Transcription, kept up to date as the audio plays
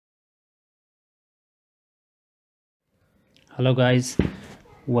Hello guys,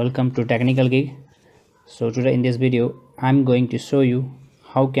 welcome to Technical Geek. So today in this video I'm going to show you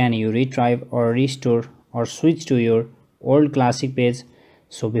how can you retrieve or restore or switch to your old classic page.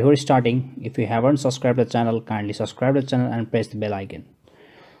 So before starting, if you haven't subscribed the channel, kindly subscribe the channel and press the bell icon.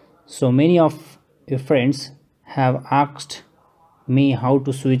 So many of your friends have asked me how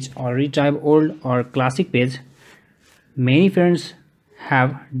to switch or retrieve old or classic page. Many friends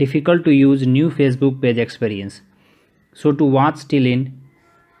have difficult to use new Facebook page experience. So to watch till end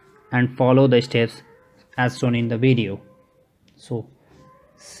and follow the steps as shown in the video. So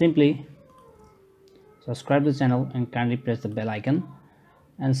simply subscribe the channel and kindly press the bell icon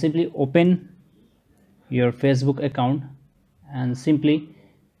and simply open your Facebook account, and simply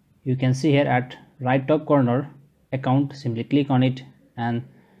you can see here at right top corner account, simply click on it and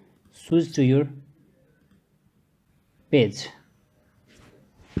switch to your page.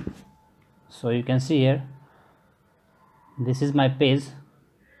 So you can see here, this is my page,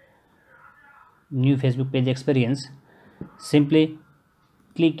 new Facebook page experience. Simply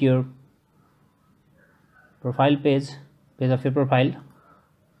click your profile page of your profile.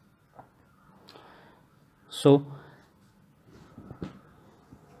 So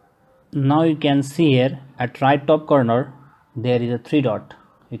now you can see here at right top corner there is a three dot.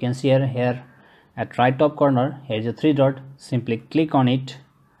 You can see here at right top corner here is a three dot. Simply click on it.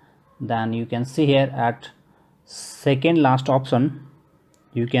 Then you can see here at second last option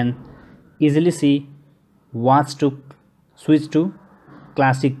you can easily see wants to switch to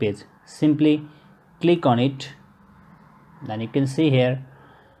classic page. Simply click on it. Then you can see here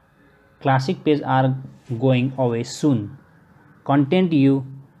classic page are going away soon. Content you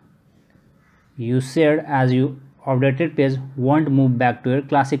shared as you updated page won't move back to your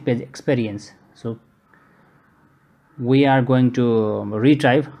classic page experience. So we are going to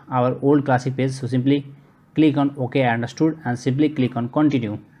retrieve our old classic page. So simply click on OK, I understood, and simply click on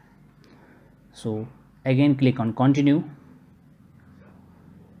continue. So again click on continue,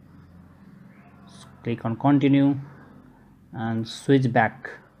 click on continue and switch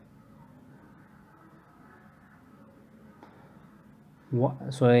back.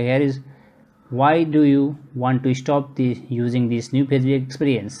 So here is why do you want to stop using this new page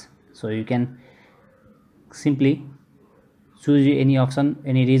experience. So you can simply choose any option,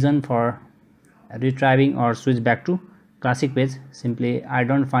 any reason for retrieving or switch back to classic page. Simply I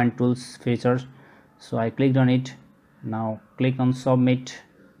don't find tools features, so I clicked on it. Now click on submit.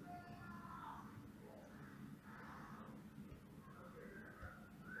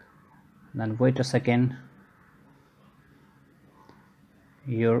 Then wait a second,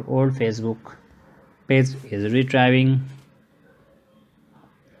 your old Facebook page is retrieving.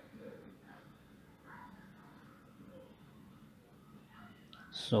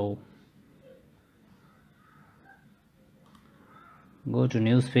 So go to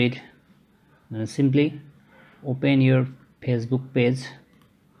newsfeed and simply open your Facebook page.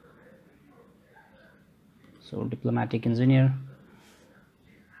 So diplomatic engineer.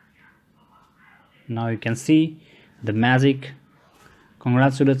 Now you can see the magic.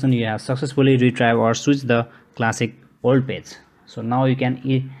 Congratulations, you have successfully retrieved or switched the classic old page. So now you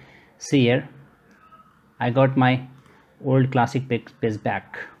can see here I got my old classic page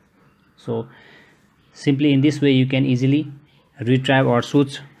back. So simply in this way you can easily retrieve or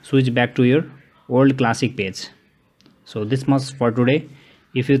switch back to your old classic page. So this much for today.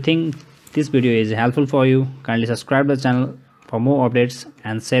 If you think this video is helpful for you, kindly subscribe the channel for more updates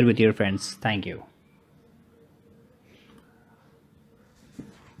and share with your friends. Thank you.